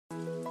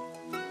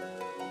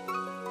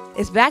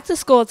It's back to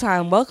school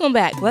time. Welcome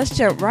back. Let's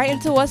jump right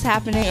into what's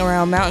happening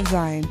around Mount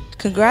Zion.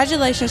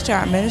 Congratulations to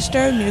our Minister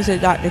of Music,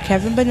 Dr.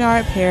 Kevin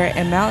Bernard Parrott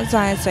and Mount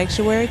Zion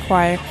Sanctuary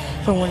Choir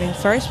for winning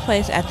first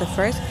place at the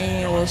first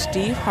annual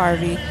Steve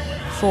Harvey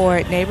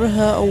Ford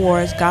Neighborhood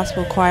Awards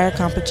Gospel Choir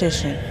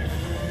Competition.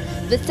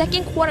 The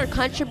second quarter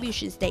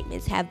contribution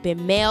statements have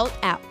been mailed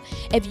out.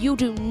 If you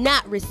do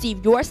not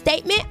receive your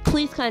statement,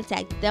 please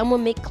contact Thelma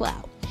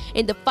McLeod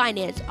in the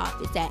finance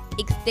office at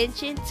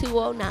extension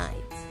 209.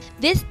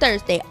 This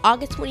Thursday,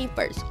 August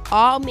 21st,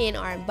 all men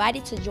are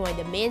invited to join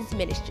the men's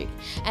ministry,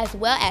 as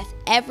well as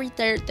every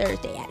third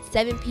Thursday at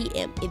 7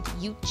 p.m. in the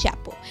youth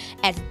chapel,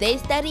 as they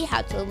study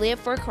how to live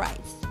for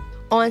Christ.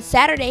 On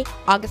Saturday,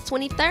 August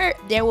 23rd,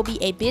 there will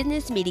be a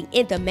business meeting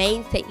in the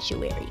main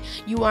sanctuary.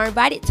 You are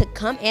invited to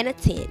come and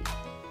attend.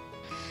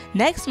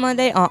 Next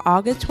Monday on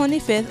August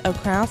 25th, a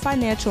Crown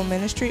Financial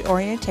Ministry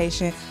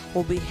orientation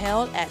will be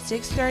held at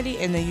 6:30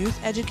 in the Youth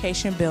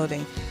Education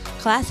Building.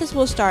 Classes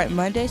will start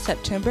Monday,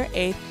 September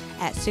 8th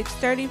at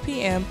 6:30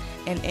 p.m.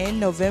 and end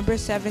November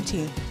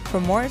 17th.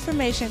 For more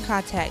information,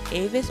 contact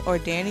Avis or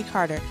Danny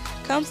Carter.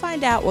 Come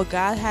find out what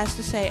God has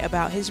to say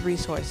about his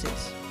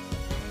resources.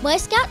 Boy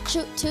Scout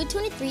Troop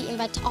 223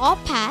 invites all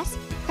past,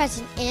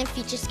 present, and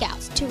future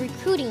Scouts to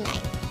Recruiting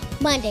Night,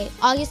 Monday,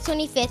 August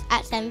 25th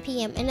at 7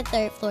 p.m. in the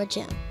third floor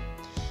gym.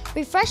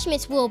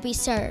 Refreshments will be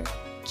served.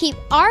 Keep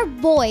our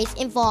boys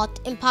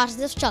involved in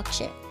positive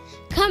structure.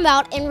 Come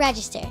out and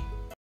register.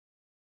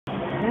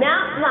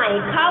 Mount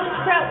Zion College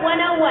Prep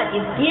 101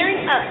 is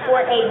gearing up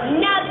for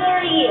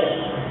another year.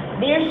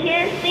 This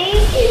year's theme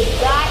is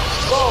Got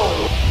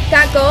Goals.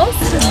 Got goals?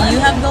 You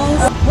have goals?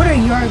 What are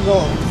your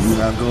goals? You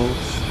have goals?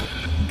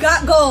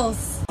 Got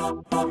goals.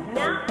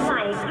 Mount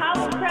Zion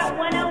College Prep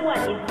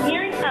 101 is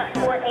gearing up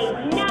for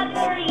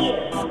another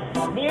year.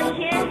 This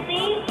year's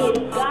theme is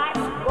Got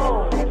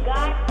Goals.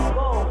 Got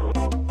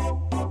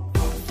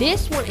Goals.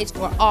 This one is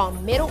for all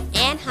middle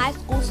and high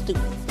school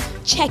students.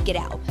 Check it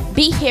out.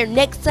 Be here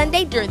next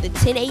Sunday during the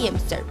 10 a.m.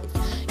 service.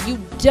 You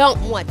don't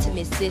want to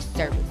miss this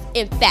service.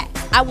 In fact,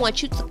 I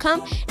want you to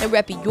come and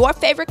rep your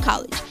favorite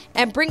college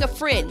and bring a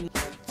friend.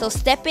 So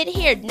step in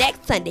here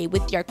next Sunday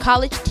with your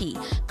college tee,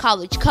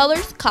 college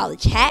colors,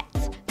 college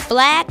hats,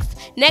 flags.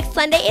 Next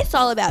Sunday, it's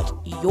all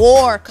about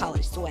your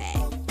college swag.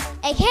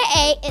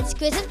 AKA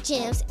Exclusive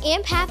Gems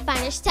and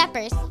Pathfinder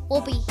Steppers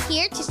will be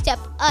here to step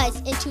us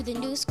into the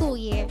new school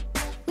year.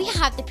 We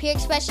have the peer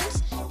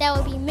expressions that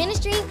will be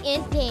ministering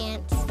and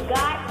dance.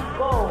 Got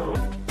Goals.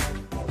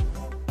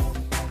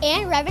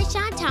 And Reverend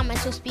Sean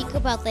Thomas will speak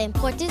about the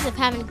importance of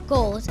having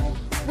goals,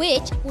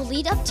 which will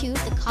lead up to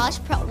the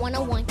College Prep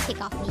 101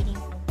 kickoff meeting.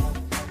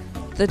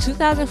 The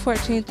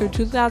 2014 through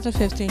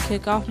 2015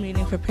 kickoff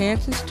meeting for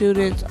parents and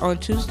students on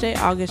Tuesday,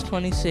 August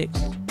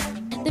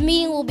 26th. The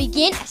meeting will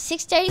begin at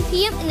 6:30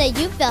 p.m. in the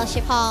Youth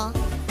Fellowship Hall.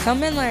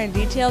 Come and learn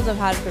details of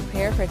how to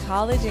prepare for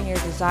college and your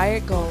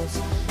desired goals.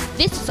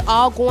 This is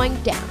all going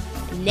down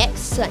next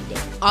Sunday,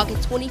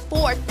 August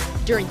 24th,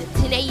 during the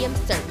 10 a.m.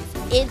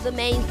 service in the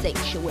main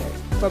sanctuary.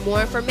 For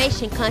more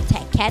information,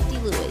 contact Kathy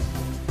Lewis.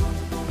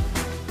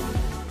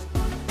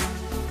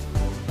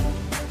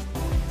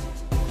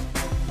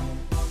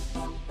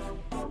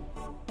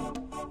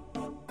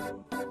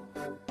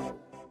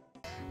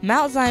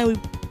 Mount Zion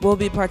will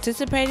be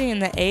participating in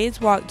the AIDS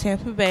Walk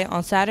Tampa Bay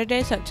on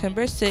Saturday,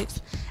 September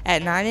 6th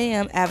at 9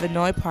 a.m. at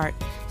Vinoy Park.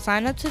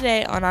 Sign up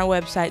today on our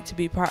website to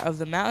be part of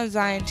the Mount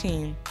Zion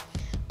team.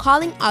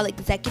 Calling all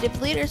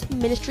executive leaders,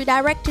 ministry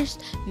directors,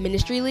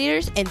 ministry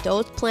leaders, and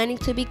those planning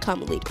to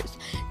become leaders.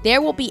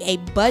 There will be a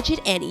budget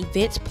and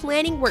events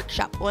planning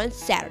workshop on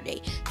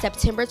Saturday,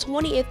 September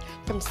 20th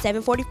from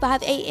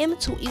 7:45 a.m.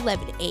 to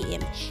 11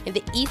 a.m. in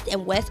the east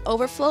and west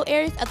overflow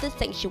areas of the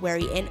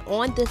sanctuary and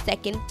on the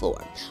second floor.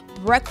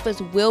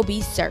 Breakfast will be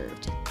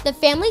served. The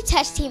Family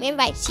Touch team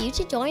invites you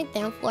to join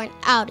them for an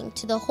outing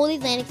to the Holy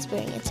Land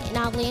Experience in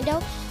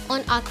Orlando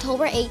on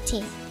October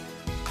 18th.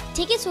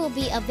 Tickets will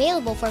be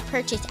available for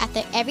purchase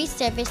after every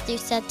service through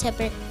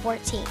September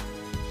 14th.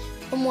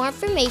 For more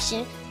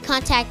information,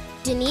 contact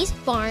Denise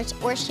Barnes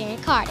or Sharon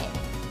Carter.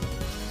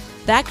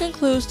 That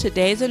concludes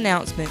today's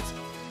announcements.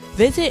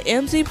 Visit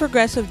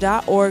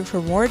mzprogressive.org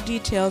for more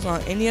details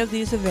on any of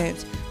these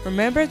events.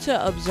 Remember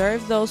to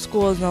observe those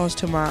school zones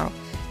tomorrow.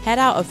 Head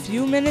out a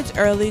few minutes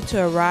early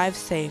to arrive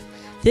safe.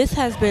 This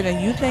has been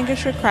a Youth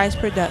Anchors for Christ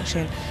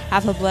production.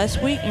 Have a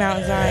blessed week,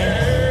 Mount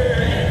Zion.